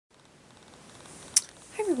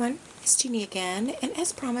Hi everyone, it's Jeannie again, and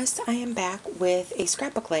as promised, I am back with a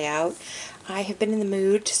scrapbook layout. I have been in the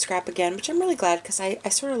mood to scrap again, which I'm really glad because I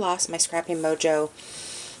sort of lost my scrapping mojo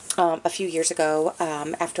a few years ago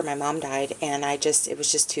after my mom died, and it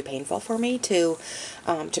was just too painful for me to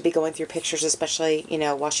be going through pictures, especially,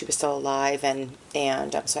 while she was still alive, and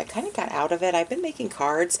so I kind of got out of it. I've been making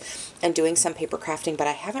cards and doing some paper crafting, but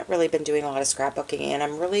I haven't really been doing a lot of scrapbooking, and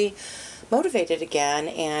I'm really motivated again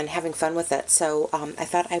and having fun with it. So I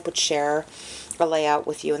thought I would share a layout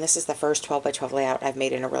with you, and this is the first 12 by 12 layout I've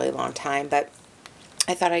made in a really long time, but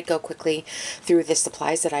I thought I'd go quickly through the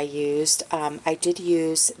supplies that I used. I did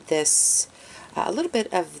use this, a little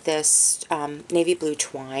bit of this navy blue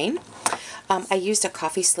twine. I used a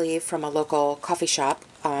coffee sleeve from a local coffee shop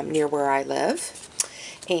near where I live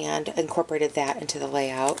and incorporated that into the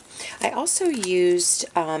layout. I also used,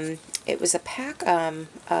 it was a pack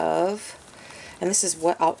of, and this is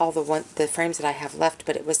what all the frames that I have left,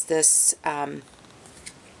 but it was this,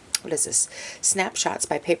 what is this? Snapshots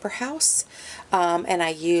by Paper House. And I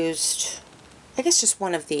used, I guess, just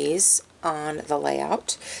one of these on the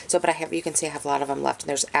layout. So, but you can see I have a lot of them left. And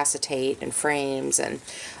there's acetate and frames and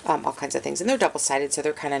all kinds of things. And they're double-sided, so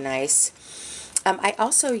they're kind of nice. I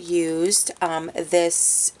also used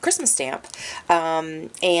this Christmas stamp.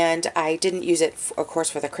 And I didn't use it, of course,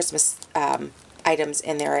 for the Christmas items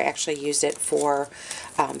in there. I actually used it for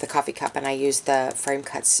the coffee cup, and I used the frame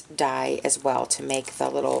cuts die as well to make the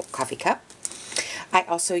little coffee cup. I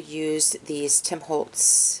also used these Tim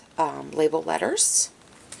Holtz label letters.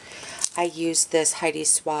 I used this Heidi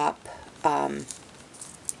Swap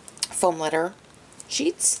foam letter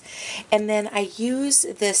sheets, and then I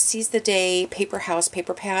used this Seize the Day Paper House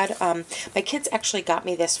paper pad. My kids actually got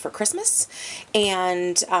me this for Christmas,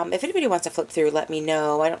 and if anybody wants to flip through, let me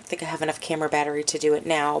know. I don't think I have enough camera battery to do it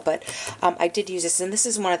now, but I did use this, and this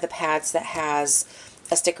is one of the pads that has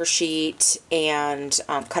a sticker sheet and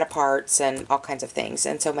cut aparts and all kinds of things.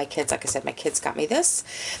 And so my kids, like I said, my kids got me this,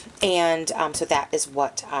 and so that is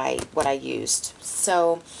what I used.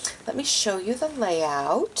 So let me show you the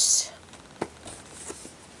layout.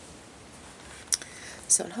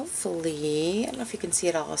 So hopefully, I don't know if you can see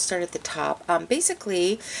it all. I'll start at the top.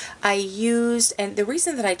 Basically, I used, and the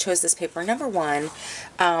reason that I chose this paper, number one,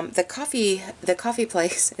 the coffee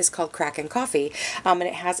place is called Kraken Coffee, and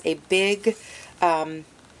it has a big,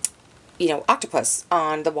 octopus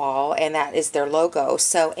on the wall, and that is their logo.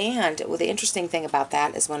 So, and the interesting thing about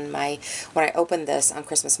that is when I opened this on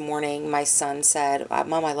Christmas morning, my son said,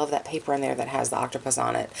 "Mom, I love that paper in there that has the octopus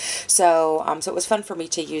on it." So, so it was fun for me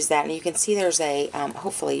to use that, and you can see there's a,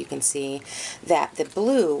 hopefully you can see that the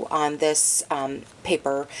blue on this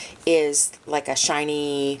paper is like a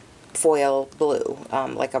shiny foil blue,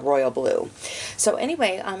 like a royal blue. So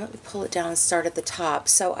anyway, let me pull it down and start at the top.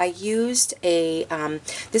 So I used a,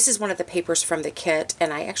 this is one of the papers from the kit,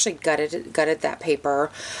 and I actually gutted that paper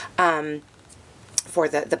for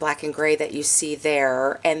the black and gray that you see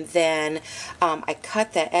there. And then I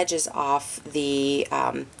cut the edges off the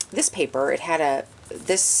this paper. It had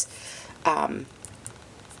this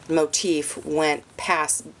motif went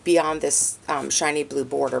beyond this shiny blue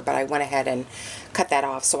border, but I went ahead and cut that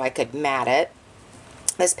off so I could mat it.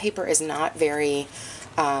 This paper is not very,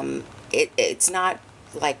 it's not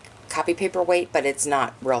like copy paper weight, but it's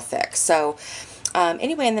not real thick. So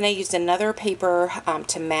anyway, and then I used another paper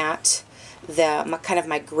to mat kind of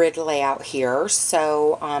my grid layout here.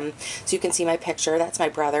 So so you can see my picture. That's my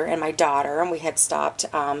brother and my daughter, and we had stopped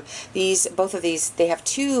both of these. They have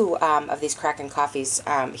two of these Kraken coffees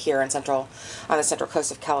here on the central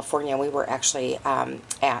coast of California. We were actually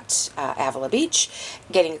at Avila Beach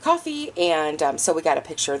getting a coffee, and so we got a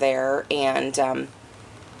picture there, and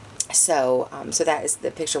so that is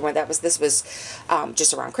the picture when this was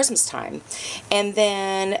just around Christmas time. And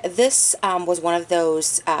then this was one of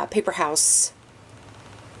those Paper House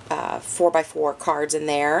 4x4 cards in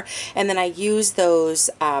there. And then I used those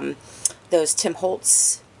Tim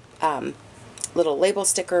Holtz little label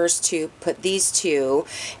stickers to put these two,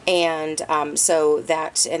 and so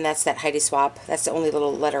that's that Heidi Swap. That's the only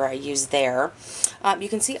little letter I used there. You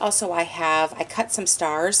can see also I cut some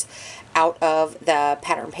stars out of the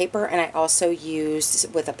pattern paper, and I also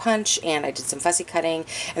used with a punch, and I did some fussy cutting,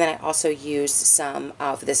 and then I also used some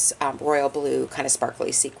of this royal blue kind of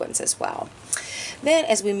sparkly sequins as well. Then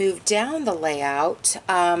as we move down the layout,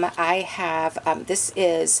 I have, this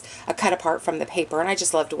is a cut apart from the paper, and I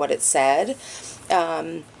just loved what it said.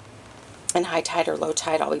 in high tide or low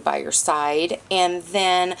tide, I'll be by your side. And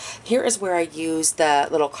then here is where I use the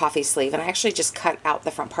little coffee sleeve, and I actually just cut out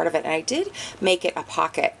the front part of it, and I did make it a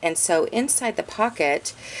pocket. And so inside the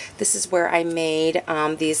pocket, this is where I made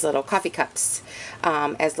these little coffee cups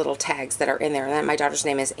as little tags that are in there. And then my daughter's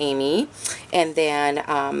name is Amy, and then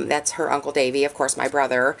that's her Uncle Davy, of course, my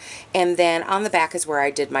brother. And then on the back is where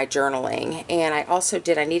I did my journaling. And I also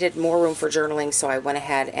I needed more room for journaling, so I went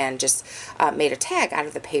ahead and just made a tag out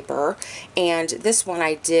of the paper. And this one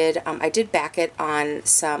I did back it on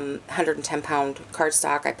some 110-pound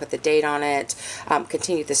cardstock. I put the date on it,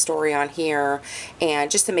 continued the story on here,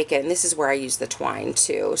 and just to make it, and this is where I use the twine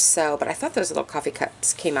too. So, but I thought those little coffee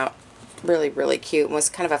cups came out really cute and was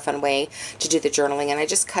kind of a fun way to do the journaling. And I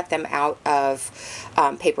just cut them out of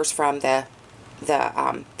papers from the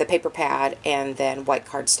paper pad, and then white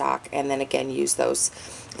cardstock, and then again use those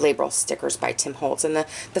label stickers by Tim Holtz. And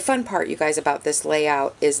the fun part, you guys, about this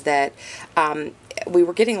layout is that we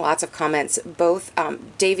were getting lots of comments. Both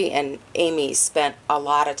Davy and Amy spent a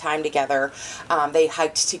lot of time together. They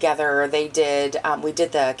hiked together. They did we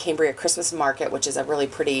did the Cambria Christmas Market, which is a really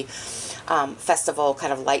pretty festival,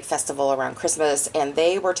 kind of light festival around Christmas, and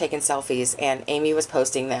they were taking selfies, and Amy was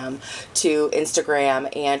posting them to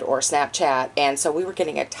Instagram and or Snapchat. And so we were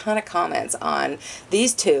getting a ton of comments on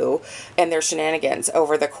these two and their shenanigans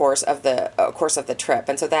over the course of the trip.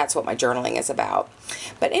 And so that's what my journaling is about.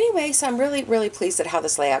 But anyway, so I'm really pleased at how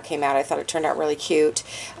this layout came out. I thought it turned out really cute.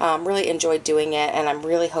 Really enjoyed doing it, and I'm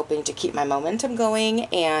really hoping to keep my momentum going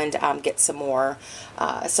and get some more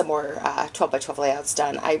 12 by 12 layouts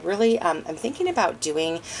done. I really I'm thinking about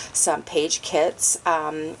doing some page kits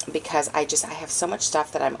because I have so much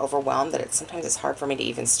stuff that I'm overwhelmed that sometimes it's hard for me to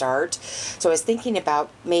even start. So I was thinking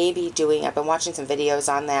about maybe I've been watching some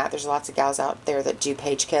videos on that. There's lots of gals out there that do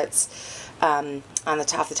page kits.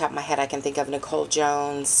 Off the top of my head, I can think of Nicole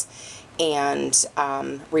Jones and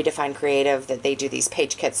Redefine Creative, that they do these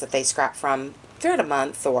page kits that they scrap from throughout a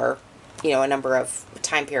month or a number of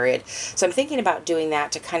time period. So I'm thinking about doing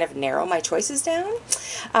that to kind of narrow my choices down.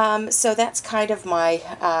 So that's kind of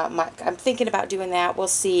I'm thinking about doing that. We'll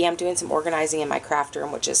see. I'm doing some organizing in my craft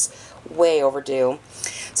room, which is way overdue.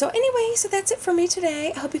 So anyway, so that's it for me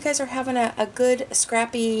today. I hope you guys are having a good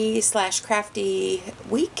scrappy / crafty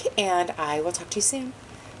week, and I will talk to you soon.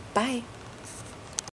 Bye.